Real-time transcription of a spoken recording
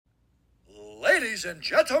Ladies and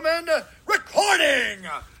gentlemen, recording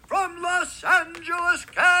from Los Angeles,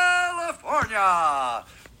 California,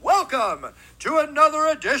 welcome to another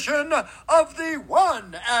edition of the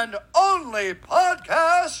one and only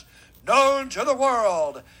podcast known to the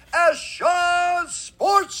world as Sean's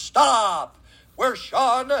Sports Stop, where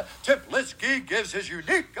Sean Teplitsky gives his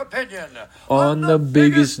unique opinion on the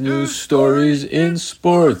biggest news stories in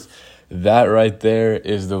sports. That right there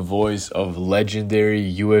is the voice of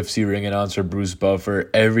legendary UFC ring announcer Bruce Buffer.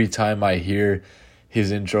 Every time I hear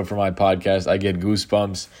his intro for my podcast, I get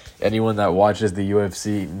goosebumps. Anyone that watches the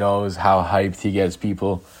UFC knows how hyped he gets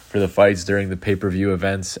people for the fights during the pay-per-view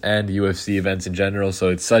events and UFC events in general. So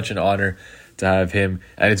it's such an honor to have him.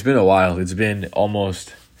 And it's been a while. It's been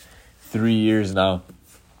almost 3 years now.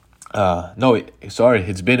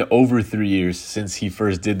 It's been over 3 years since he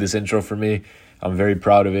first did this intro for me. I'm very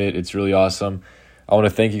proud of it. It's really awesome. I want to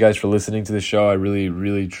thank you guys for listening to the show. I really,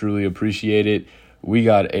 really, truly appreciate it. We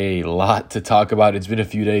got a lot to talk about. It's been a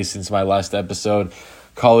few days since my last episode.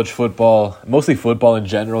 College football, mostly football in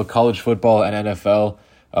general, college football and NFL.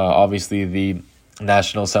 Obviously, the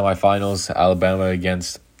national semifinals, Alabama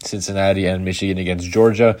against Cincinnati and Michigan against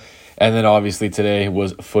Georgia. And then obviously today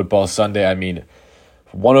was Football Sunday. I mean,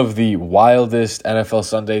 one of the wildest NFL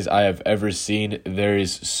Sundays I have ever seen. There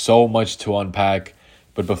is so much to unpack.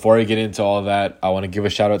 But before I get into all that, I want to give a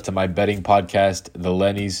shout out to my betting podcast, the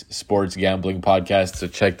Lenny's Sports Gambling Podcast. So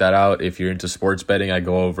check that out. If you're into sports betting, I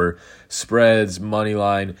go over spreads, money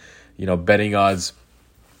line, betting odds.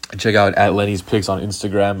 Check out at Lenny's Picks on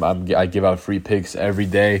Instagram. I give out free picks every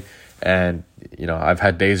day. And, I've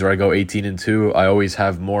had days where I go 18-2. I always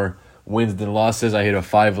have more wins than losses. I hit a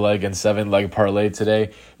 5-leg and 7-leg parlay today,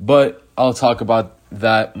 but I'll talk about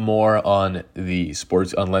that more on Lenny's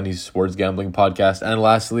Sports Gambling Podcast. And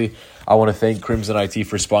lastly, I want to thank Crimson IT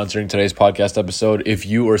for sponsoring today's podcast episode. If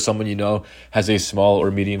you or someone you know has a small or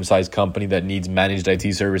medium-sized company that needs managed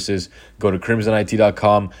IT services, go to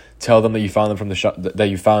crimsonit.com. Tell them that you found them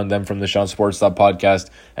from the Sean Sports Stop podcast,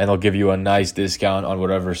 and they'll give you a nice discount on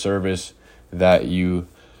whatever service that you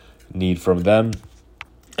need from them.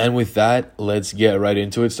 And with that, let's get right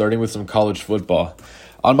into it, starting with some college football.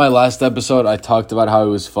 On my last episode, I talked about how it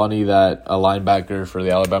was funny that a linebacker for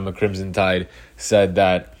the Alabama Crimson Tide said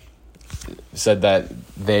that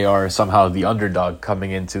they are somehow the underdog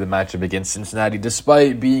coming into the matchup against Cincinnati,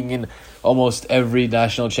 despite being in almost every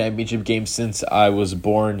national championship game since I was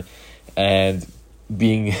born and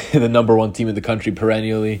being the number one team in the country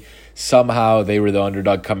perennially. Somehow they were the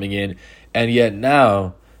underdog coming in, and yet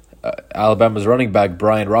now Alabama's running back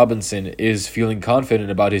Brian Robinson is feeling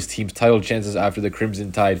confident about his team's title chances after the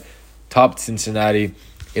Crimson Tide topped Cincinnati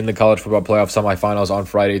in the college football playoff semifinals on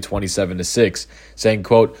Friday 27-6, saying,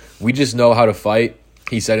 quote, "We just know how to fight,"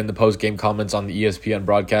 he said in the post-game comments on the ESPN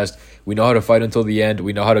broadcast. "We know how to fight until the end.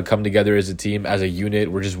 We know how to come together as a team, as a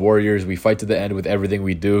unit. We're just warriors. We fight to the end with everything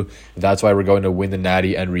we do. That's why we're going to win the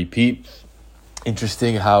Natty and repeat."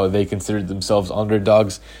 Interesting how they considered themselves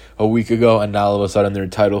underdogs a week ago, and now all of a sudden they're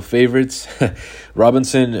title favorites.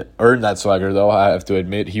 Robinson earned that swagger, though, I have to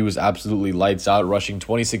admit. He was absolutely lights out, rushing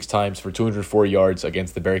 26 times for 204 yards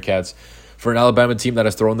against the Bearcats. For an Alabama team that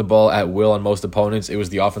has thrown the ball at will on most opponents, it was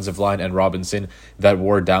the offensive line and Robinson that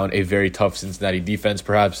wore down a very tough Cincinnati defense.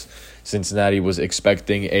 Perhaps Cincinnati was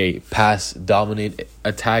expecting a pass-dominant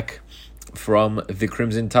attack from the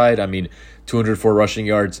Crimson Tide. 204 rushing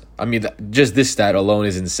yards. Just this stat alone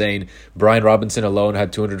is insane. Brian Robinson alone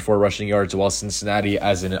had 204 rushing yards, while Cincinnati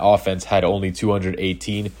as an offense had only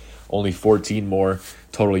 218, only 14 more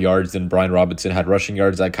total yards than Brian Robinson had rushing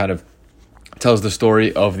yards. That kind of tells the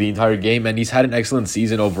story of the entire game, and he's had an excellent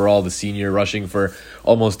season overall, the senior, rushing for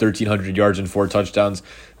almost 1,300 yards and 4 touchdowns,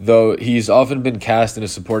 though he's often been cast in a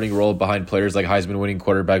supporting role behind players like Heisman-winning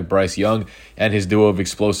quarterback Bryce Young and his duo of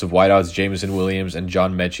explosive wideouts Jameson Williams and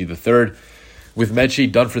John Mechie III. With Mechie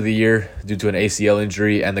done for the year due to an ACL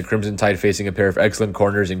injury and the Crimson Tide facing a pair of excellent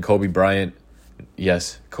corners in Kobe Bryant,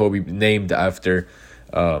 yes, Kobe, named after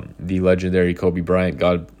the legendary Kobe Bryant,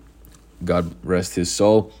 God rest his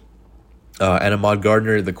soul, and Ahmad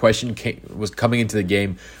Gardner, the question was coming into the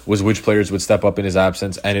game was which players would step up in his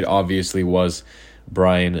absence, and it obviously was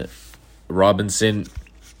Brian Robinson.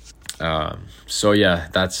 So yeah,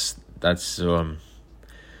 that's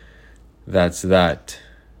that.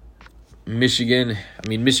 Michigan's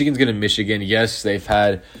going to Michigan. Yes, they've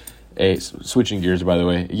had switching gears, by the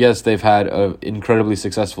way. Yes, they've had an incredibly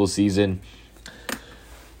successful season.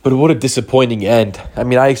 But what a disappointing end.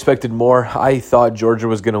 I expected more. I thought Georgia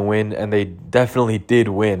was going to win, and they definitely did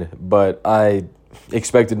win. But I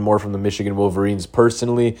expected more from the Michigan Wolverines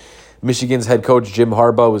personally. Michigan's head coach Jim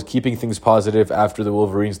Harbaugh was keeping things positive after the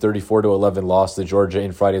Wolverines' 34-11 loss to Georgia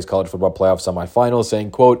in Friday's college football playoff semifinal, saying,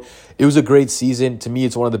 quote, "It was a great season. To me,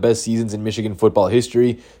 it's one of the best seasons in Michigan football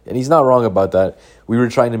history." And he's not wrong about that. We were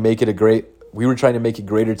trying to make it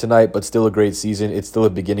greater tonight, but still a great season. It's still a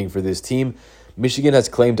beginning for this team. Michigan has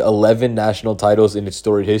claimed 11 national titles in its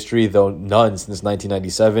storied history, though none since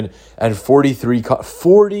 1997, and 43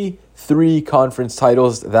 conference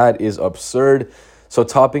titles. That is absurd. So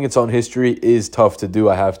topping its own history is tough to do,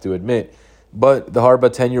 I have to admit. But the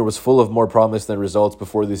Harbaugh tenure was full of more promise than results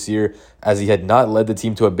before this year, as he had not led the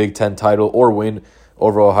team to a Big Ten title or win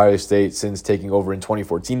over Ohio State since taking over in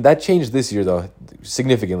 2014. That changed this year, though,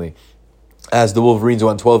 significantly, as the Wolverines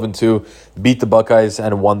went 12-2, beat the Buckeyes,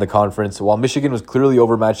 and won the conference. While Michigan was clearly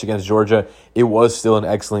overmatched against Georgia, it was still an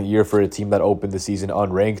excellent year for a team that opened the season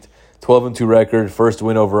unranked. 12-2 record, first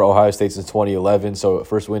win over Ohio State since 2011, so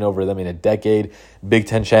first win over them in a decade. Big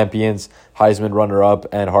Ten champions, Heisman runner-up,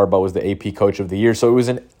 and Harbaugh was the AP Coach of the Year. So it was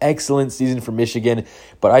an excellent season for Michigan,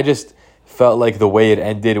 but I just felt like the way it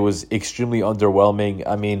ended was extremely underwhelming.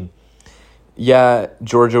 I mean, yeah,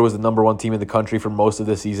 Georgia was the number one team in the country for most of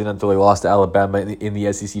the season until they lost to Alabama in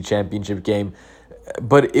the SEC championship game.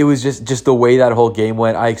 But it was just the way that whole game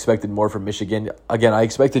went. I expected more from Michigan. Again, I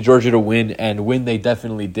expected Georgia to win, and win they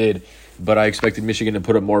definitely did. But I expected Michigan to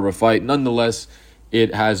put up more of a fight. Nonetheless,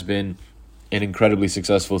 it has been an incredibly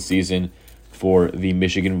successful season for the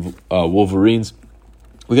Michigan Wolverines.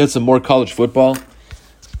 We got some more college football.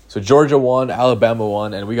 So Georgia won, Alabama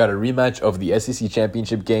won, and we got a rematch of the SEC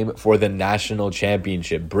championship game for the national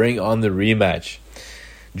championship. Bring on the rematch.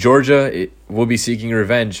 Georgia will be seeking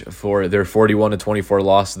revenge for their 41-24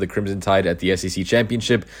 loss to the Crimson Tide at the SEC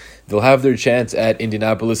Championship. They'll have their chance at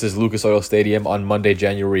Indianapolis' Lucas Oil Stadium on Monday,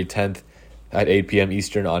 January 10th at 8 p.m.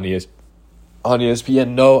 Eastern on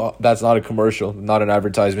ESPN. No, that's not a commercial, not an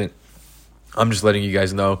advertisement. I'm just letting you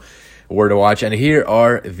guys know where to watch. And here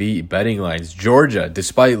are the betting lines. Georgia,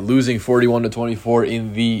 despite losing 41-24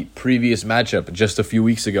 in the previous matchup just a few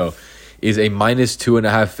weeks ago, is a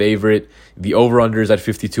 -2.5 favorite. The over-under is at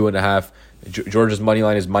 52.5. Georgia's money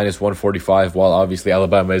line is -145, while obviously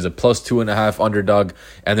Alabama is a +2.5 underdog,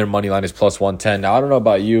 and their money line is +110. Now, I don't know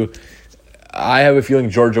about you. I have a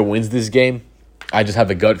feeling Georgia wins this game. I just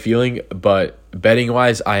have a gut feeling, but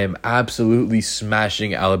betting-wise, I am absolutely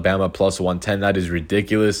smashing Alabama +110. That is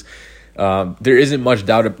ridiculous. There isn't much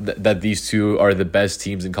doubt that these two are the best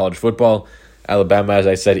teams in college football. Alabama, as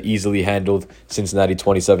I said, easily handled Cincinnati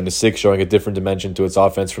 27-6, showing a different dimension to its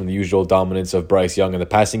offense from the usual dominance of Bryce Young in the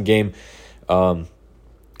passing game. And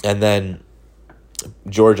then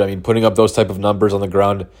Georgia, putting up those type of numbers on the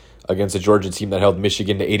ground against a Georgia team that held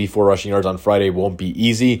Michigan to 84 rushing yards on Friday won't be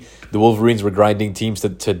easy. The Wolverines were grinding teams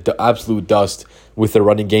to absolute dust with their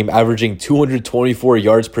running game, averaging 224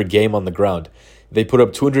 yards per game on the ground. They put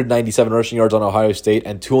up 297 rushing yards on Ohio State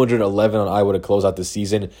and 211 on Iowa to close out the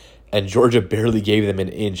season, and Georgia barely gave them an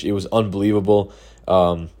inch. It was unbelievable.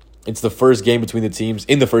 It's the first game between the teams.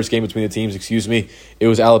 In the first game between the teams, it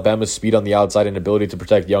was Alabama's speed on the outside and ability to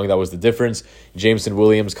protect Young that was the difference. Jameson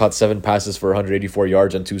Williams caught 7 passes for 184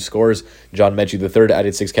 yards and 2 scores. John Mechie III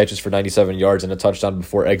added 6 catches for 97 yards and a touchdown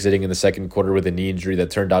before exiting in the second quarter with a knee injury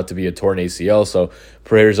that turned out to be a torn ACL. So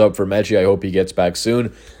prayers up for Mechie. I hope he gets back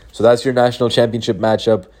soon. So that's your national championship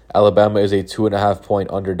matchup. Alabama is a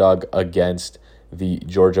 2.5-point underdog against the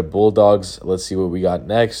Georgia Bulldogs. Let's see what we got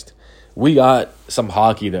next. We got some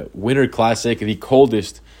hockey, the Winter Classic, the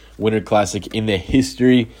coldest Winter Classic in the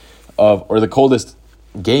history of, or the coldest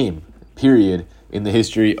game, period, in the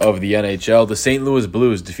history of the NHL. The St. Louis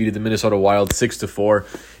Blues defeated the Minnesota Wild 6-4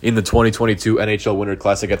 in the 2022 NHL Winter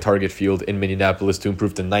Classic at Target Field in Minneapolis to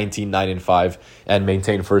improve to 19-9-5 and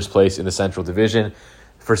maintain first place in the Central Division.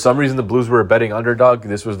 For some reason, the Blues were a betting underdog.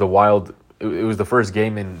 This was the Wild. It was the first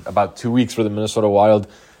game in about 2 weeks for the Minnesota Wild.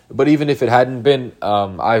 But even if it hadn't been,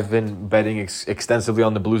 I've been betting extensively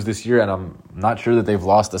on the Blues this year, and I'm not sure that they've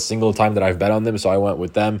lost a single time that I've bet on them, so I went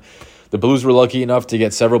with them. The Blues were lucky enough to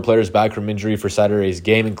get several players back from injury for Saturday's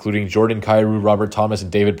game, including Jordan Kyrou, Robert Thomas,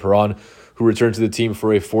 and David Perron, who returned to the team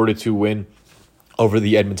for a 4-2 win over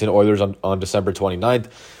the Edmonton Oilers on December 29th.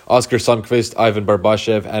 Oscar Sundqvist, Ivan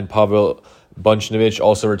Barbashev, and Pavel Buchnevich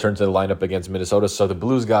also returned to the lineup against Minnesota, so the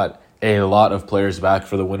Blues got a lot of players back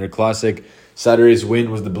for the Winter Classic. Saturday's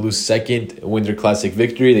win was the Blues' second Winter Classic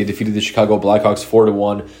victory. They defeated the Chicago Blackhawks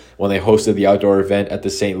 4-1 when they hosted the outdoor event at the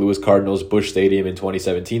St. Louis Cardinals Busch Stadium in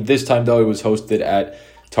 2017. This time, though, it was hosted at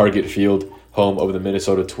Target Field, home of the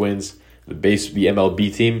Minnesota Twins, the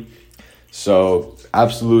MLB team. So,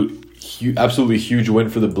 absolutely huge win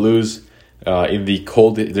for the Blues. In the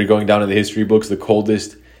cold, they're going down in the history books, the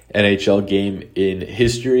coldest NHL game in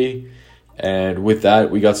history. And with that,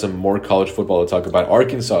 we got some more college football to talk about.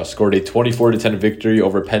 Arkansas scored a 24-10 victory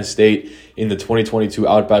over Penn State in the 2022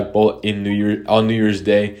 Outback Bowl on New Year's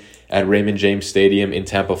Day at Raymond James Stadium in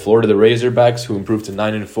Tampa, Florida. The Razorbacks, who improved to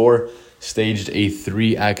 9-4, staged a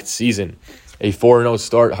 3-act season. A 4-0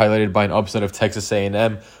 start highlighted by an upset of Texas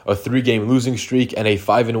A&M, a 3-game losing streak, and a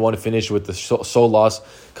 5-1 finish with the sole loss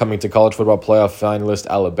coming to college football playoff finalist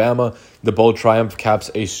Alabama. The bowl triumph caps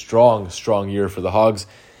a strong year for the Hogs.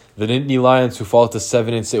 The Nittany Lions, who fall to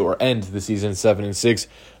 7-6 or end the season 7-6,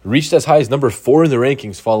 reached as high as number 4 in the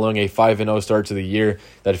rankings following a 5-0 start to the year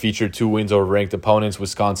that featured 2 wins over ranked opponents,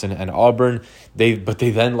 Wisconsin and Auburn. They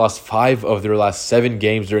then lost 5 of their last 7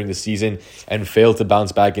 games during the season and failed to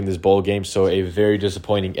bounce back in this bowl game. So a very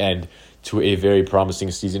disappointing end to a very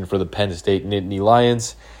promising season for the Penn State Nittany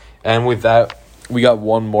Lions. And with that, we got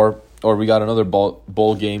another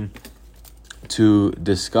bowl game to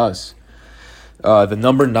discuss. The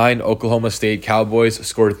number 9 Oklahoma State Cowboys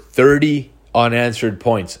scored 30 unanswered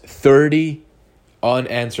points. 30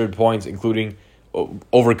 unanswered points, including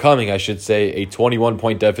overcoming, I should say, a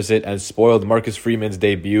 21-point deficit, and spoiled Marcus Freeman's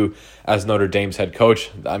debut as Notre Dame's head coach.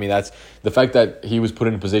 I mean, that's the fact that he was put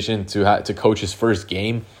in a position to coach his first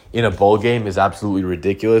game in a bowl game is absolutely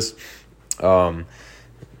ridiculous. So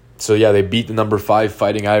yeah, they beat the number 5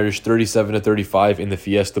 Fighting Irish 37-35 in the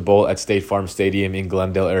Fiesta Bowl at State Farm Stadium in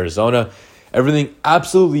Glendale, Arizona.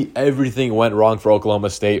 Absolutely everything went wrong for Oklahoma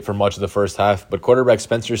State for much of the first half, but quarterback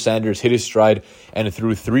Spencer Sanders hit his stride and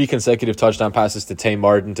threw 3 consecutive touchdown passes to Tay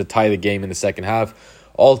Martin to tie the game in the second half.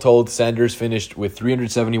 All told, Sanders finished with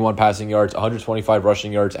 371 passing yards, 125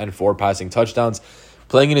 rushing yards, and 4 passing touchdowns.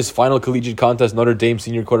 Playing in his final collegiate contest, Notre Dame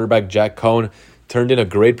senior quarterback Jack Cohn turned in a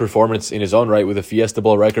great performance in his own right with a Fiesta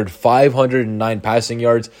Bowl record 509 passing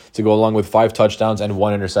yards to go along with 5 touchdowns and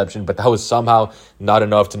 1 interception, but that was somehow not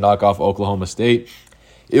enough to knock off Oklahoma State.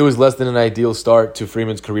 It was less than an ideal start to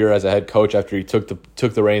Freeman's career as a head coach after he took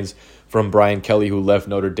the reins from Brian Kelly, who left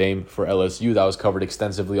Notre Dame for LSU. That was covered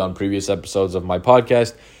extensively on previous episodes of my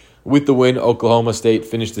podcast. With the win, Oklahoma State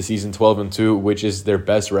finished the season 12-2, which is their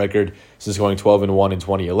best record since going 12-1 in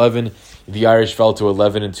 2011. The Irish fell to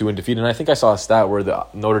 11-2 in defeat, and I think I saw a stat where the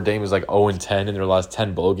Notre Dame was like 0-10 in their last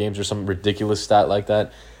 10 bowl games or some ridiculous stat like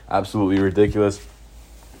that. Absolutely ridiculous.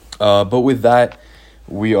 But with that,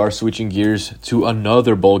 we are switching gears to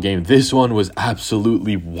another bowl game. This one was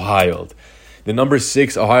absolutely wild. The number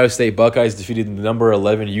 6 Ohio State Buckeyes defeated the number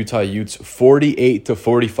 11 Utah Utes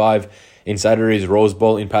 48-45 in Saturday's Rose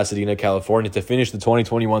Bowl in Pasadena, California, to finish the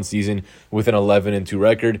 2021 season with an 11-2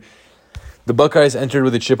 record. The Buckeyes entered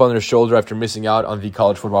with a chip on their shoulder after missing out on the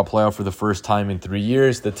college football playoff for the first time in 3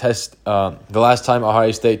 years. The last time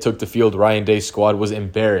Ohio State took the field, Ryan Day's squad was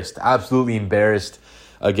embarrassed, absolutely embarrassed,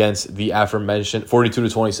 against the aforementioned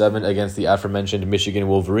 42-27 against the aforementioned Michigan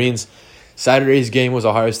Wolverines. Saturday's game was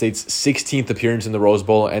Ohio State's 16th appearance in the Rose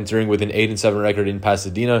Bowl, entering with an 8-7 record in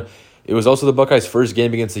Pasadena. It was also the Buckeyes' first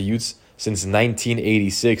game against the Utes since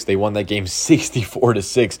 1986. They won that game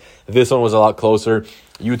 64-6. This one was a lot closer.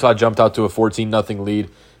 Utah jumped out to a 14-0 lead,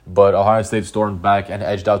 but Ohio State stormed back and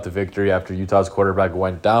edged out the victory after Utah's quarterback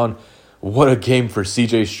went down. What a game for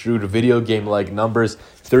CJ Stroud. Video game-like numbers,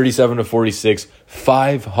 37-46,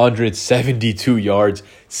 572 yards,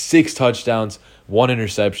 6 touchdowns, 1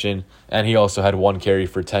 interception, and he also had 1 carry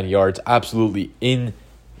for 10 yards. Absolutely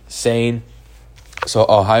insane. So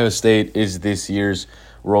Ohio State is this year's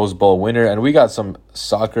Rose Bowl winner, and we got some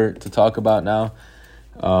soccer to talk about now.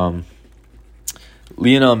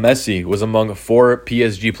 Lionel Messi was among 4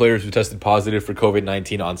 PSG players who tested positive for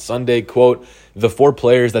COVID-19 on Sunday. Quote, the 4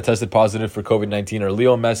 players that tested positive for COVID-19 are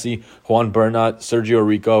Leo Messi, Juan Bernat, Sergio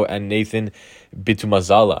Rico, and Nathan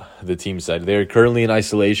Bitumazala, the team said. They are currently in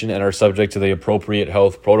isolation and are subject to the appropriate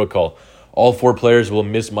health protocol. All 4 players will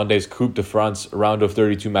miss Monday's Coupe de France round of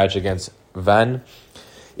 32 match against Vannes.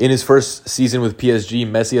 In his first season with PSG,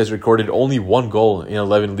 Messi has recorded only 1 goal in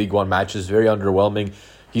 11 League One matches. Very underwhelming.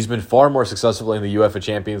 He's been far more successful in the UEFA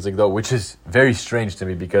Champions League, though, which is very strange to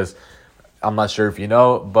me because I'm not sure if you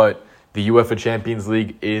know, but the UEFA Champions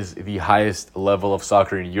League is the highest level of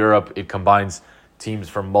soccer in Europe. It combines teams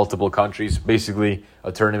from multiple countries, basically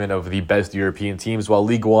a tournament of the best European teams, while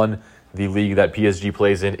Ligue 1, the league that PSG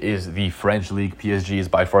plays in, is the French league. PSG is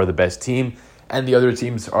by far the best team, and the other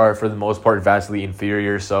teams are, for the most part, vastly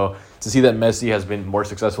inferior. So to see that Messi has been more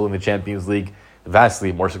successful in the Champions League,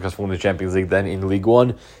 vastly more successful in the Champions League than in Ligue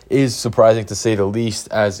 1, is surprising to say the least,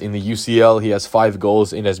 as in the UCL, he has 5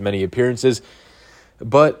 goals in as many appearances.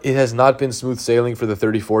 But it has not been smooth sailing for the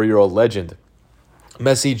 34-year-old legend.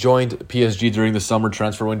 Messi joined PSG during the summer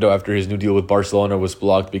transfer window after his new deal with Barcelona was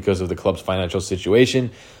blocked because of the club's financial situation.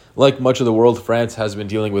 Like much of the world, France has been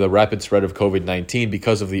dealing with a rapid spread of COVID-19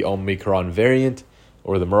 because of the Omicron variant,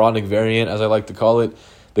 or the moronic variant as I like to call it.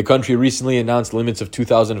 The country recently announced limits of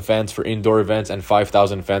 2,000 fans for indoor events and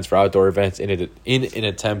 5,000 fans for outdoor events in an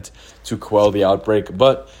attempt to quell the outbreak.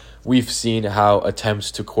 But we've seen how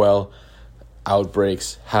attempts to quell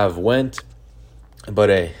outbreaks have went. But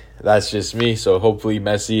hey, that's just me. So hopefully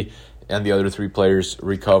Messi and the other three players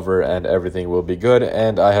recover and everything will be good.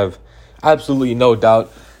 And I have absolutely no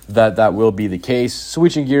doubt that that will be the case.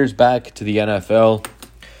 Switching gears back to the NFL.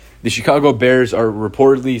 The Chicago Bears are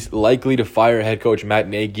reportedly likely to fire head coach Matt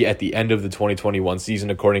Nagy at the end of the 2021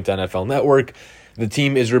 season, according to NFL Network. The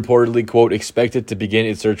team is reportedly, quote, expected to begin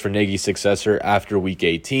its search for Nagy's successor after Week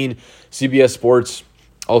 18. CBS Sports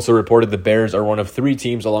also reported the Bears are one of three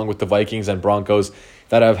teams, along with the Vikings and Broncos,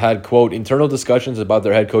 that have had, quote, internal discussions about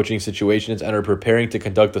their head coaching situations and are preparing to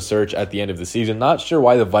conduct the search at the end of the season. Not sure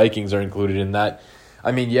why the Vikings are included in that.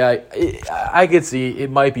 I mean, yeah, I could see it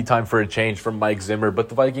might be time for a change from Mike Zimmer, but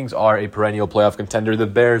the Vikings are a perennial playoff contender. The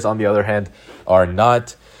Bears, on the other hand, are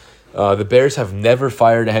not. The Bears have never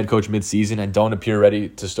fired a head coach midseason and don't appear ready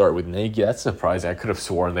to start with Nagy. That's surprising. I could have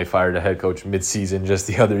sworn they fired a head coach midseason just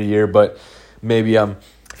the other year, but maybe I'm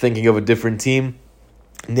thinking of a different team.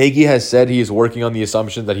 Nagy has said he is working on the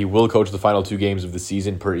assumption that he will coach the final two games of the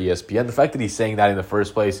season per ESPN. The fact that he's saying that in the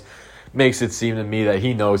first place makes it seem to me that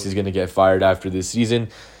he knows he's going to get fired after this season.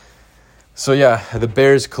 So yeah, the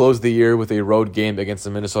Bears closed the year with a road game against the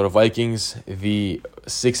Minnesota Vikings. The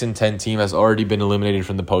 6-10 team has already been eliminated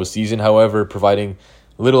from the postseason, however, providing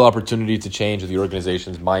little opportunity to change the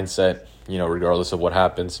organization's mindset, regardless of what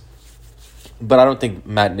happens. But I don't think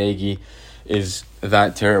Matt Nagy is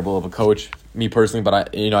that terrible of a coach, me personally,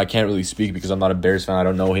 but I can't really speak because I'm not a Bears fan. I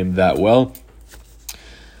don't know him that well.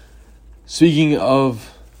 Speaking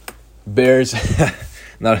of Bears,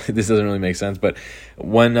 this doesn't really make sense, but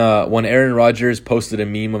when Aaron Rodgers posted a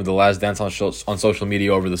meme of The Last Dance on social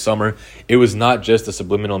media over the summer, it was not just a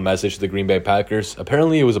subliminal message to the Green Bay Packers.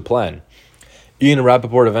 Apparently, it was a plan. Ian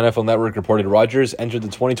Rappaport of NFL Network reported Rodgers entered the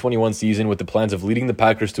 2021 season with the plans of leading the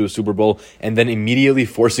Packers to a Super Bowl and then immediately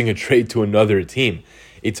forcing a trade to another team.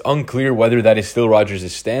 It's unclear whether that is still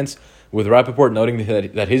Rodgers' stance, with Rappaport noting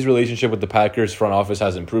that his relationship with the Packers front office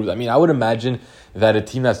has improved. I mean, I would imagine that a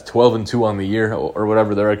team that's 12-2 on the year, or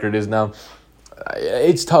whatever the record is now,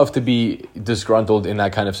 it's tough to be disgruntled in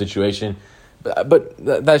that kind of situation. But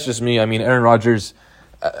that's just me. I mean, Aaron Rodgers,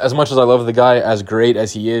 as much as I love the guy, as great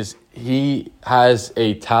as he is, he has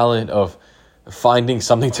a talent of finding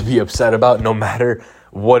something to be upset about no matter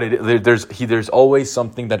what it is. There's always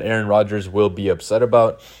something that Aaron Rodgers will be upset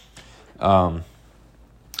about.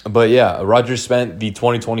 But yeah, Rodgers spent the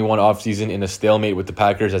 2021 offseason in a stalemate with the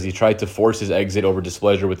Packers as he tried to force his exit over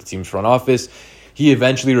displeasure with the team's front office. He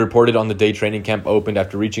eventually reported on the day training camp opened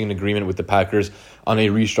after reaching an agreement with the Packers on a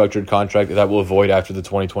restructured contract that will void after the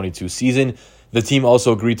 2022 season. The team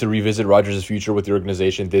also agreed to revisit Rodgers' future with the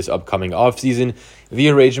organization this upcoming offseason. The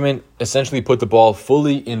arrangement essentially put the ball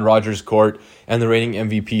fully in Rodgers' court, and the reigning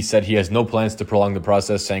MVP said he has no plans to prolong the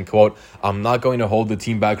process, saying, quote, I'm not going to hold the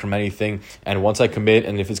team back from anything, and once I commit,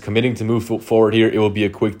 and if it's committing to move forward here, it will be a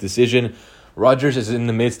quick decision. Rodgers is in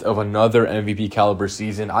the midst of another MVP caliber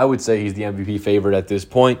season. I would say he's the MVP favorite at this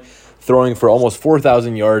point, throwing for almost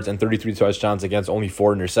 4,000 yards and 33 touchdowns against only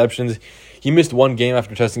 4 interceptions. He missed one game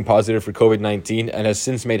after testing positive for COVID-19 and has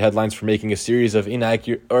since made headlines for making a series of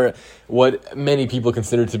inaccurate, or what many people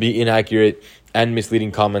consider to be inaccurate and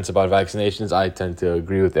misleading comments about vaccinations. I tend to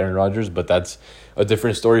agree with Aaron Rodgers, but that's a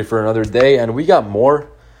different story for another day. And we got more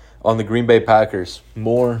on the Green Bay Packers.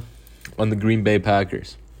 The Green Bay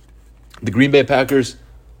Packers.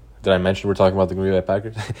 Did I mention we're talking about the Green Bay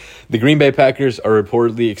Packers? The Green Bay Packers are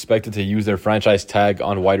reportedly expected to use their franchise tag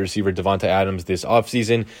on wide receiver Davante Adams this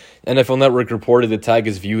offseason. NFL Network reported the tag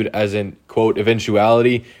is viewed as an, quote,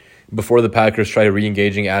 eventuality before the Packers try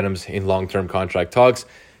re-engaging Adams in long-term contract talks.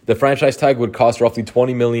 The franchise tag would cost roughly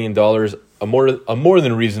 $20 million, a more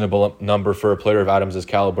than reasonable number for a player of Adams'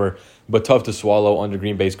 caliber, but tough to swallow under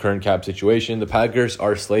Green Bay's current cap situation. The Packers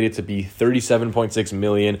are slated to be $37.6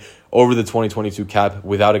 million over the 2022 cap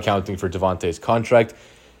without accounting for Davante's contract.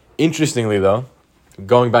 Interestingly, though,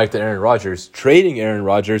 going back to Aaron Rodgers, trading Aaron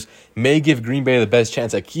Rodgers may give Green Bay the best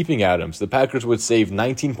chance at keeping Adams. The Packers would save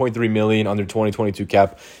 $19.3 million on their 2022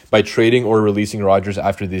 cap by trading or releasing Rodgers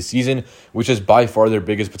after this season, which is by far their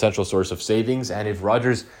biggest potential source of savings. And if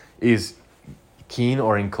Rodgers is keen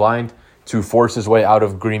or inclined to force his way out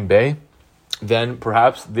of Green Bay, then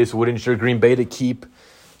perhaps this would ensure Green Bay to keep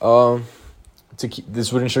Davante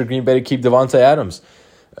Adams.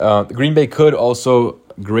 Green Bay could also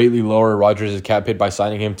greatly lower Rodgers' cap hit by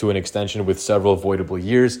signing him to an extension with several avoidable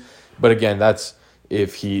years. But again, that's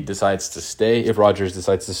if he decides to stay, if Rodgers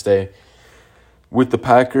decides to stay. With the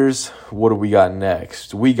Packers, what do we got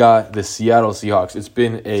next? We got the Seattle Seahawks. It's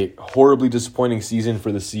been a horribly disappointing season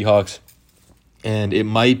for the Seahawks, and it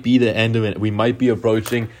might be the end of it. We might be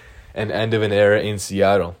approaching an end of an era in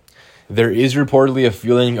Seattle. There is reportedly a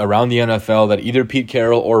feeling around the NFL that either Pete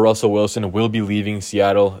Carroll or Russell Wilson will be leaving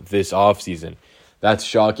Seattle this offseason. That's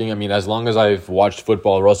shocking. I mean, as long as I've watched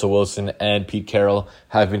football, Russell Wilson and Pete Carroll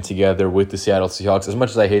have been together with the Seattle Seahawks. As much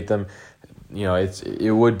as I hate them,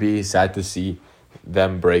 it would be sad to see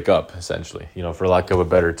them break up, essentially, for lack of a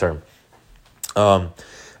better term.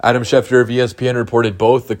 Adam Schefter of ESPN reported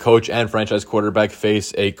both the coach and franchise quarterback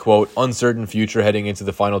face a, quote, uncertain future heading into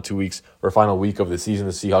the final 2 weeks or final week of the season.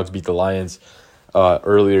 The Seahawks beat the Lions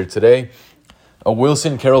earlier today. A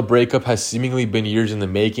Wilson-Carroll breakup has seemingly been years in the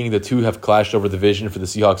making. The two have clashed over the vision for the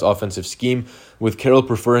Seahawks' offensive scheme, with Carroll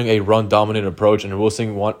preferring a run-dominant approach and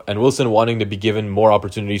Wilson wanting to be given more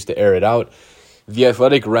opportunities to air it out. The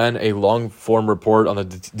Athletic ran a long-form report on the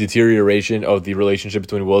deterioration of the relationship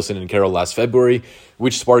between Wilson and Carroll last February,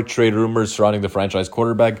 which sparked trade rumors surrounding the franchise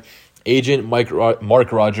quarterback. Agent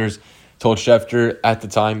Mark Rogers told Schefter at the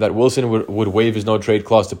time that Wilson would waive his no-trade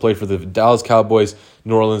clause to play for the Dallas Cowboys,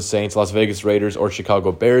 New Orleans Saints, Las Vegas Raiders, or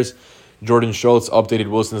Chicago Bears. Jordan Schultz updated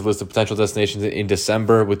Wilson's list of potential destinations in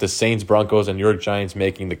December, with the Saints, Broncos, and New York Giants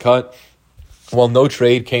making the cut. While no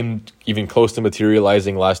trade came even close to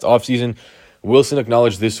materializing last offseason, Wilson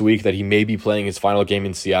acknowledged this week that he may be playing his final game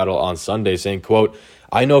in Seattle on Sunday, saying, quote,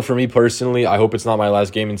 I know for me personally, I hope it's not my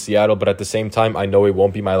last game in Seattle, but at the same time, I know it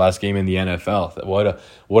won't be my last game in the NFL.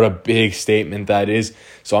 What a big statement that is.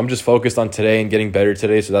 So I'm just focused on today and getting better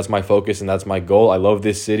today. So that's my focus and that's my goal. I love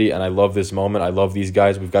this city and I love this moment. I love these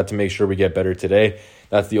guys. We've got to make sure we get better today.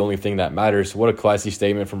 That's the only thing that matters. What a classy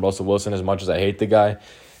statement from Russell Wilson, as much as I hate the guy.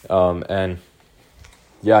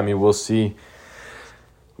 We'll see.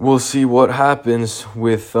 We'll see what happens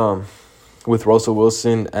with Russell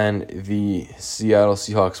Wilson and the Seattle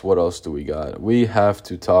Seahawks. What else do we got? We have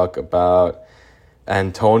to talk about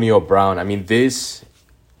Antonio Brown. I mean, this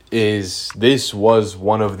was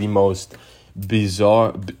one of the most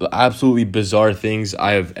absolutely bizarre things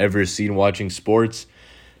I have ever seen watching sports.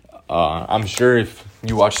 I'm sure if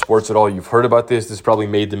you watch sports at all, you've heard about this. This probably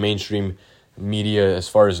made the mainstream media as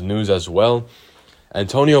far as news as well.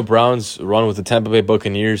 Antonio Brown's run with the Tampa Bay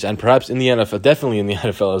Buccaneers, and perhaps in the NFL, definitely in the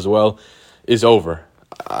NFL as well, is over.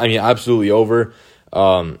 I mean, absolutely over.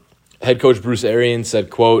 Head coach Bruce Arians said,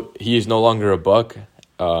 quote, he is no longer a Buck.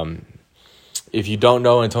 If you don't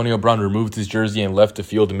know, Antonio Brown removed his jersey and left the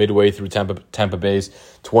field midway through Tampa Bay's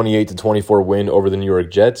 28-24 win over the New York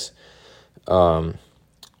Jets.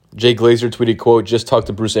 Jay Glazer tweeted, quote, just talked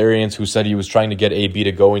to Bruce Arians, who said he was trying to get AB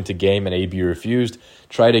to go into game, and AB refused.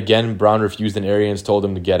 Tried again, Brown refused, and Arians told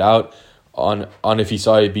him to get out. On if he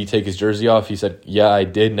saw AB take his jersey off, he said, yeah, I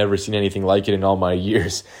did. Never seen anything like it in all my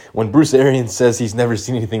years. When Bruce Arians says he's never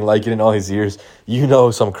seen anything like it in all his years, you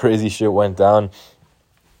know some crazy shit went down.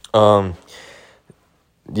 Yeah,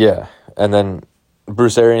 and then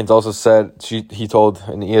Bruce Arians also said, he told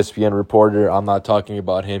an ESPN reporter, I'm not talking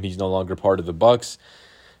about him. He's no longer part of the Bucs.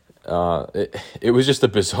 It was just a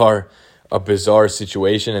bizarre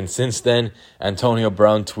situation, and since then, Antonio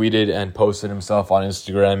Brown tweeted and posted himself on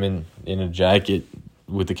Instagram in a jacket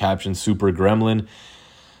with the caption "Super Gremlin."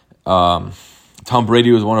 Tom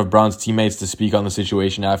Brady was one of Brown's teammates to speak on the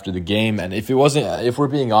situation after the game, and if we're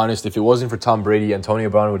being honest, if it wasn't for Tom Brady,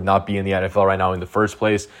 Antonio Brown would not be in the NFL right now in the first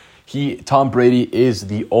place. Tom Brady is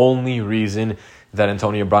the only reason that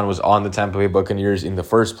Antonio Brown was on the Tampa Bay Buccaneers in the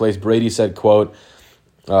first place. Brady said, quote,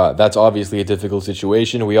 that's obviously a difficult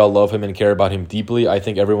situation. We all love him and care about him deeply. I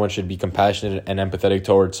think everyone should be compassionate and empathetic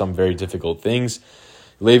towards some very difficult things.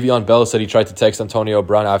 Le'Veon Bell said he tried to text Antonio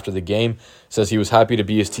Brown after the game, says he was happy to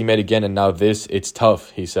be his teammate again, and now it's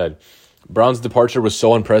tough, he said. Brown's departure was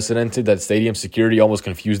so unprecedented that stadium security almost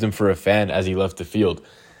confused him for a fan as he left the field.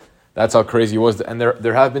 That's how crazy it was. And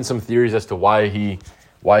there have been some theories as to why he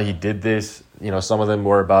did this. Some of them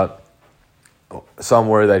were about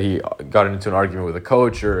somewhere that he got into an argument with a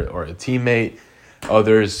coach or a teammate.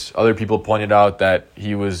 Other people pointed out that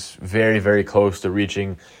he was very, very close to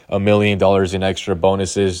reaching $1 million in extra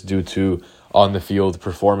bonuses due to on-the-field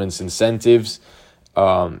performance incentives.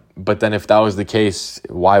 But then if that was the case,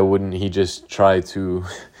 why wouldn't he just try to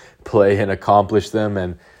play and accomplish them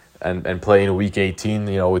and play in Week 18,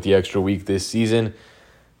 with the extra week this season?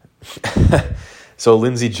 So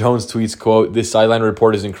Lindsey Jones tweets, quote, "This sideline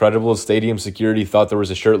report is incredible. Stadium security thought there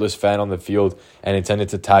was a shirtless fan on the field and intended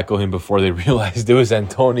to tackle him before they realized it was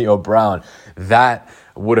Antonio Brown." That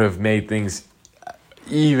would have made things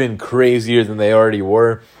even crazier than they already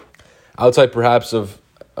were. Outside perhaps of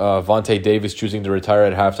Vontae Davis choosing to retire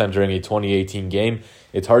at halftime during a 2018 game,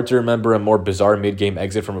 it's hard to remember a more bizarre mid-game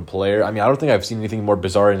exit from a player. I mean, I don't think I've seen anything more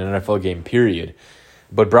bizarre in an NFL game, period.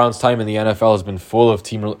 But Brown's time in the NFL has been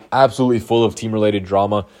absolutely full of team-related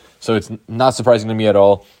drama. So it's not surprising to me at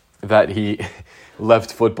all that he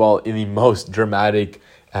left football in the most dramatic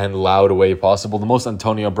and loud way possible, the most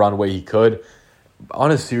Antonio Brown way he could.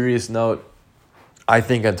 On a serious note, I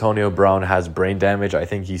think Antonio Brown has brain damage. I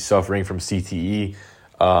think he's suffering from CTE.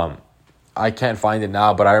 I can't find it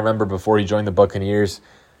now, but I remember before he joined the Buccaneers,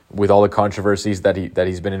 with all the controversies that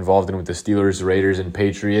he's been involved in with the Steelers, Raiders, and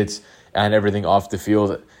Patriots, and everything off the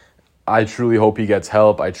field, I truly hope he gets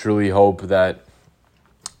help. I truly hope that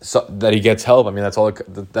he gets help. I mean, that's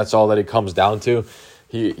all that it comes down to.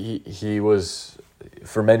 He was,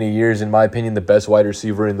 for many years, in my opinion, the best wide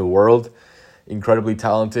receiver in the world. Incredibly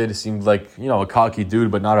talented. Seemed like, a cocky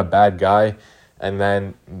dude, but not a bad guy. And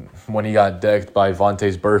then when he got decked by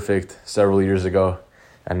Vontaze Burfict several years ago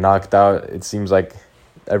and knocked out, it seems like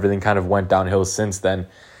everything kind of went downhill since then.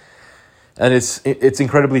 And it's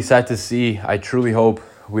incredibly sad to see. I truly hope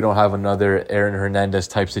we don't have another Aaron Hernandez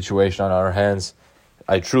type situation on our hands.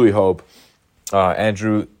 I truly hope.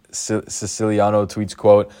 Andrew Siciliano tweets,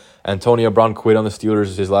 quote, "Antonio Brown quit on the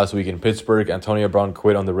Steelers his last week in Pittsburgh. Antonio Brown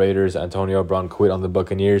quit on the Raiders. Antonio Brown quit on the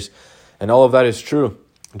Buccaneers." And all of that is true.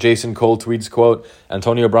 Jason Cole tweets, quote,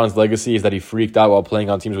 "Antonio Brown's legacy is that he freaked out while playing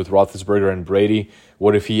on teams with Roethlisberger and Brady.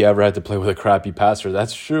 What if he ever had to play with a crappy passer?"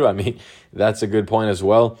 That's true. I mean, that's a good point as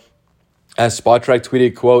well. As Spotrac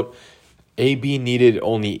tweeted, quote, "AB needed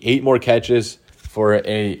only 8 more catches for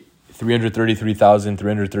a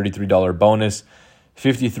 $333,333 bonus,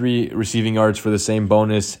 53 receiving yards for the same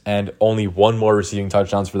bonus, and only 1 more receiving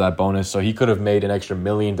touchdowns for that bonus. So he could have made an extra $1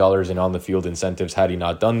 million in on-the-field incentives had he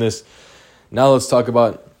not done this." Now let's talk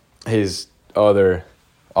about his other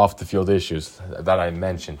off-the-field issues that I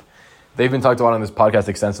mentioned. They've been talked about on this podcast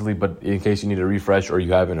extensively, but in case you need a refresh or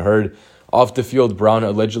you haven't heard, off the field, Brown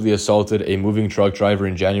allegedly assaulted a moving truck driver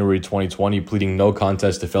in January 2020, pleading no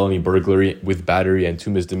contest to felony burglary with battery and 2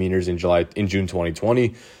 misdemeanors in June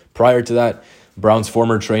 2020. Prior to that, Brown's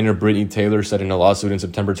former trainer, Brittany Taylor, said in a lawsuit in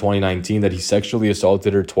September 2019 that he sexually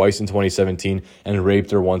assaulted her twice in 2017 and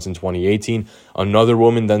raped her once in 2018. Another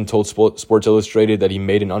woman then told Sports Illustrated that he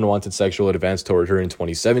made an unwanted sexual advance toward her in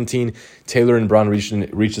 2017. Taylor and Brown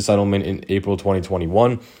reached a settlement in April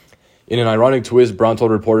 2021. In an ironic twist, Brown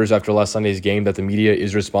told reporters after last Sunday's game that the media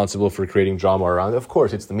is responsible for creating drama around it. Of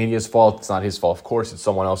course, it's the media's fault. It's not his fault. Of course, it's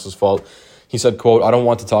someone else's fault. He said, quote, "I don't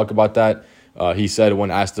want to talk about that." He said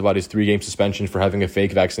when asked about his 3-game suspension for having a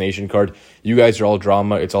fake vaccination card, "You guys are all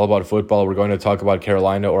drama. It's all about football. We're going to talk about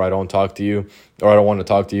Carolina or I don't talk to you, or I don't want to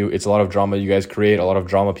talk to you. It's a lot of drama you guys create, a lot of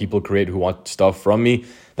drama people create who want stuff from me.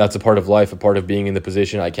 That's a part of life, a part of being in the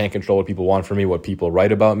position. I can't control what people want from me, what people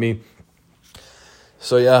write about me."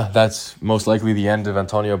 So yeah, that's most likely the end of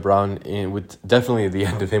Antonio Brown, definitely the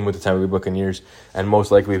end of him with the Tampa Bay Buccaneers, and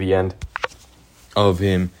most likely the end of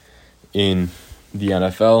him in the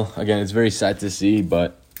NFL. Again, it's very sad to see,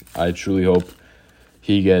 but I truly hope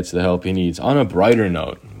he gets the help he needs. On a brighter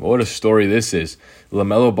note, what a story this is.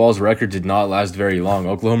 LaMelo Ball's record did not last very long.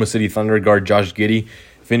 Oklahoma City Thunder guard Josh Giddey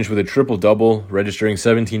finished with a triple-double, registering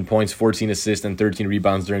 17 points, 14 assists, and 13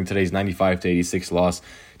 rebounds during today's 95-86 loss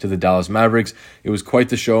to the Dallas Mavericks. It was quite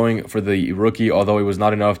the showing for the rookie, although it was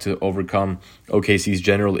not enough to overcome OKC's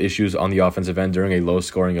general issues on the offensive end during a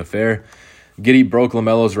low-scoring affair. Giddey broke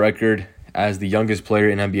LaMelo's record as the youngest player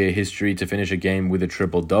in NBA history to finish a game with a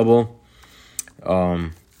triple-double.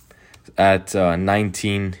 At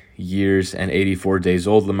 19 years and 84 days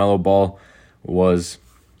old, LaMelo Ball was...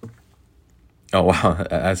 Oh, wow,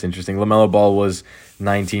 that's interesting. LaMelo Ball was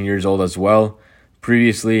 19 years old as well.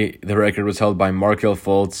 Previously, the record was held by Markelle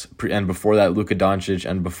Fultz, and before that, Luka Doncic,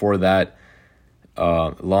 and before that,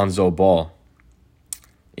 Lonzo Ball.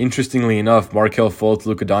 Interestingly enough, Markelle Fultz,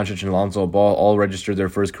 Luka Doncic, and Lonzo Ball all registered their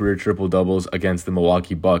first career triple-doubles against the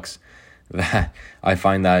Milwaukee Bucks. I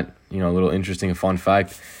find that, a little interesting, a fun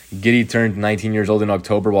fact. Giddey turned 19 years old in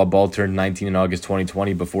October, while Ball turned 19 in August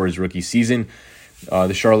 2020 before his rookie season.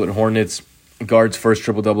 The Charlotte Hornets guard's first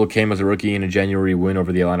triple-double came as a rookie in a January win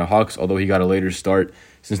over the Atlanta Hawks, although he got a later start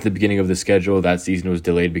since the beginning of the schedule. That season was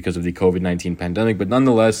delayed because of the COVID-19 pandemic, but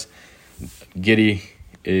nonetheless, Giddey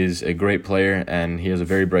is a great player, and he has a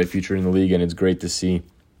very bright future in the league, and it's great to see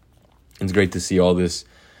all this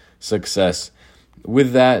success.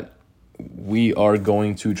 With that, we are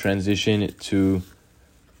going to transition to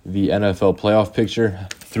the NFL playoff picture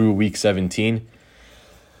through Week 17.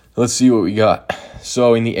 Let's see what we got.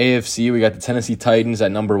 So in the AFC, we got the Tennessee Titans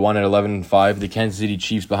at number 1 at 11-5. The Kansas City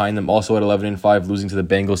Chiefs behind them also at 11-5, losing to the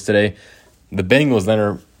Bengals today. The Bengals then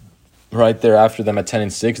are right there after them at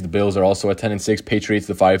 10-6. The Bills are also at 10-6. Patriots,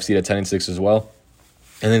 the 5 seed, at 10-6 as well.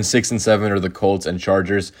 And then 6-7 are the Colts and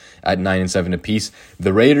Chargers at 9-7 apiece.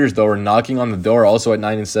 The Raiders, though, are knocking on the door, also at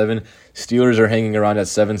 9-7. Steelers are hanging around at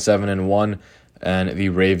 7-1. And the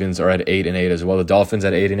Ravens are at 8-8 as well. The Dolphins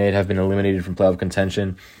at 8-8 have been eliminated from playoff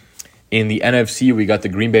contention. In the NFC, we got the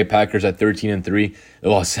Green Bay Packers at 13-3. The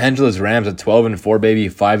Los Angeles Rams at 12-4, baby.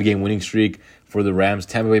 5-game winning streak for the Rams.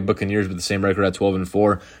 Tampa Bay Buccaneers with the same record at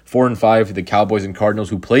 12-4. 4-5, the Cowboys and Cardinals,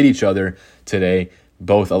 who played each other today.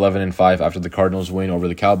 Both 11-5 after the Cardinals win over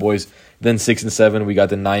the Cowboys. Then 6-7, we got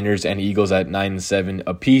the Niners and Eagles at 9-7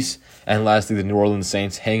 apiece. And lastly, the New Orleans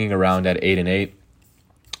Saints hanging around at 8-8.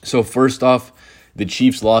 So first off, the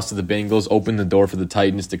Chiefs' loss to the Bengals opened the door for the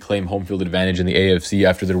Titans to claim home field advantage in the AFC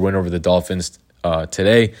after their win over the Dolphins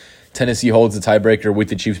today. Tennessee holds the tiebreaker with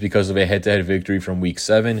the Chiefs because of a head-to-head victory from Week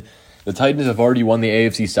 7. The Titans have already won the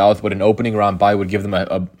AFC South, but an opening round bye would give them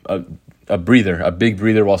a big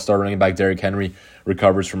breather while star running back Derrick Henry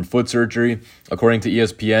recovers from foot surgery. According to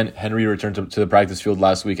ESPN, Henry returned to the practice field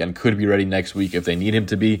last week and could be ready next week if they need him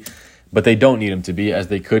to be. But they don't need him to be, as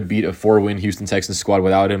they could beat a 4-win Houston Texans squad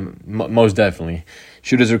without him, most definitely.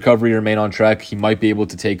 Should his recovery remain on track, he might be able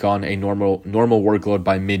to take on a normal workload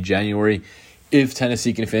by mid-January. If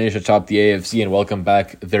Tennessee can finish atop the AFC and welcome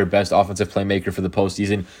back their best offensive playmaker for the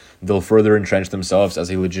postseason, they'll further entrench themselves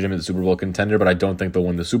as a legitimate Super Bowl contender, but I don't think they'll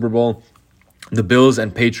win the Super Bowl. The Bills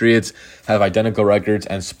and Patriots have identical records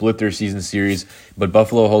and split their season series, but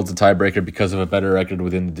Buffalo holds the tiebreaker because of a better record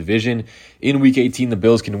within the division. In Week 18, the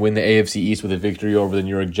Bills can win the AFC East with a victory over the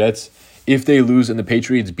New York Jets. If they lose and the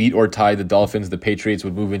Patriots beat or tie the Dolphins, the Patriots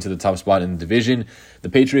would move into the top spot in the division. The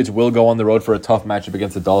Patriots will go on the road for a tough matchup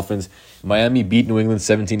against the Dolphins. Miami beat New England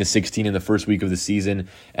 17-16 in the first week of the season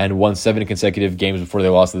and won 7 consecutive games before they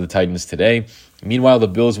lost to the Titans today. Meanwhile, the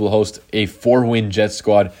Bills will host a 4-win Jets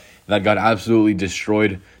squad that got absolutely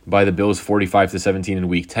destroyed by the Bills 45-17 in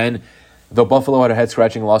Week 10. Though Buffalo had a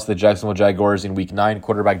head-scratching loss to the Jacksonville Jaguars in Week 9,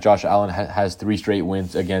 quarterback Josh Allen has 3 straight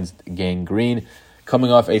wins against Gang Green, coming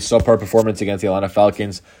off a subpar performance against the Atlanta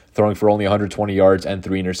Falcons, throwing for only 120 yards and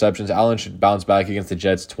 3 interceptions. Allen should bounce back against the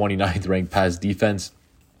Jets' 29th ranked pass defense.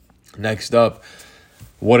 Next up,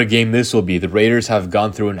 what a game this will be. The Raiders have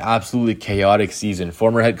gone through an absolutely chaotic season.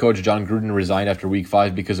 Former head coach John Gruden resigned after Week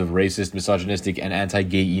 5 because of racist, misogynistic, and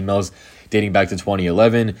anti-gay emails dating back to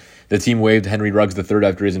 2011. The team waived Henry Ruggs III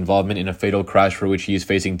after his involvement in a fatal crash for which he is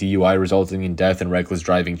facing DUI resulting in death and reckless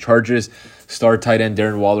driving charges. Star tight end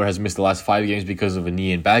Darren Waller has missed the last 5 games because of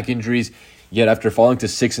knee and back injuries. Yet after falling to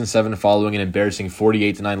 6-7 following an embarrassing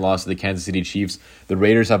 48-9 loss to the Kansas City Chiefs, the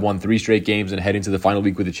Raiders have won 3 straight games and head into the final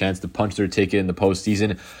week with a chance to punch their ticket in the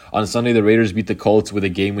postseason. On Sunday, the Raiders beat the Colts with a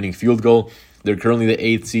game-winning field goal. They're currently the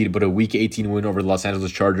 8th seed, but a Week 18 win over the Los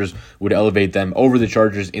Angeles Chargers would elevate them over the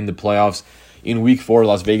Chargers in the playoffs. In Week 4,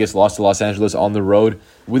 Las Vegas lost to Los Angeles on the road.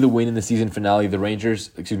 With a win in the season finale, the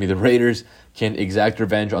Raiders can exact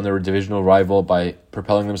revenge on their divisional rival by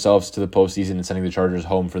propelling themselves to the postseason and sending the Chargers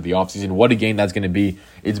home for the offseason. What a game that's going to be.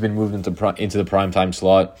 It's been moved into the primetime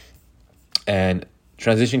slot. And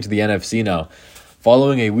transitioning to the NFC now.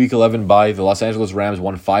 Following a Week 11 bye, the Los Angeles Rams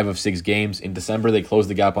won 5 of 6 games. In December, they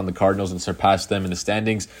closed the gap on the Cardinals and surpassed them in the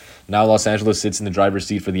standings. Now Los Angeles sits in the driver's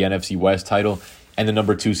seat for the NFC West title and the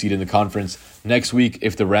number 2 seed in the conference. Next week,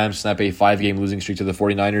 if the Rams snap a 5-game losing streak to the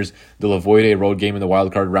 49ers, they'll avoid a road game in the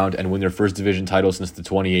wildcard round and win their first division title since the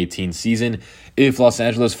 2018 season. If Los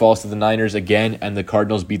Angeles falls to the Niners again and the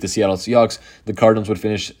Cardinals beat the Seattle Seahawks, the Cardinals would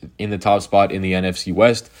finish in the top spot in the NFC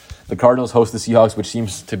West. The Cardinals host the Seahawks, which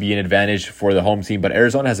seems to be an advantage for the home team, but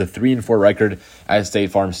Arizona has a 3-4 record at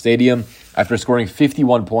State Farm Stadium. After scoring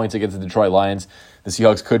 51 points against the Detroit Lions, the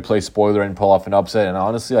Seahawks could play spoiler and pull off an upset, and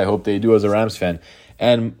honestly, I hope they do as a Rams fan.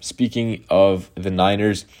 And speaking of the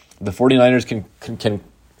Niners, the 49ers can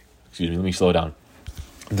excuse me, let me slow down.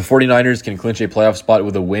 The 49ers can clinch a playoff spot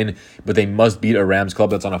with a win, but they must beat a Rams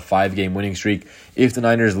club that's on a 5-game winning streak. If the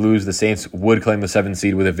Niners lose, the Saints would claim the 7th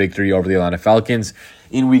seed with a victory over the Atlanta Falcons.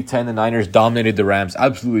 In Week 10, the Niners dominated the Rams,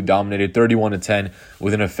 absolutely dominated, 31-10,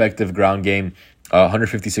 with an effective ground game,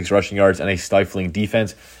 156 rushing yards, and a stifling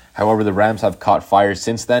defense. However, the Rams have caught fire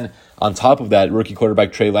since then. On top of that, rookie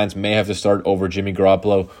quarterback Trey Lance may have to start over Jimmy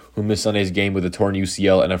Garoppolo, who missed Sunday's game with a torn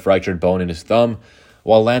UCL and a fractured bone in his thumb.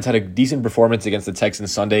 While Lance had a decent performance against the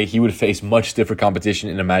Texans Sunday, he would face much stiffer competition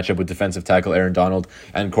in a matchup with defensive tackle Aaron Donald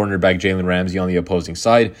and cornerback Jalen Ramsey on the opposing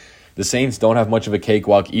side. The Saints don't have much of a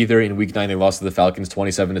cakewalk either. In Week 9, they lost to the Falcons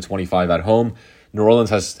 27-25 at home. New Orleans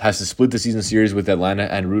has to split the season series with Atlanta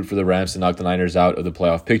and root for the Rams to knock the Niners out of the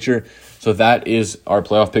playoff picture. So that is our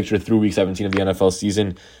playoff picture through Week 17 of the NFL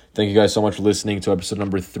season. Thank you guys so much for listening to episode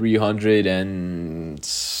number 300 and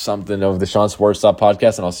something of the Sean Sports Talk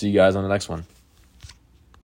podcast, and I'll see you guys on the next one.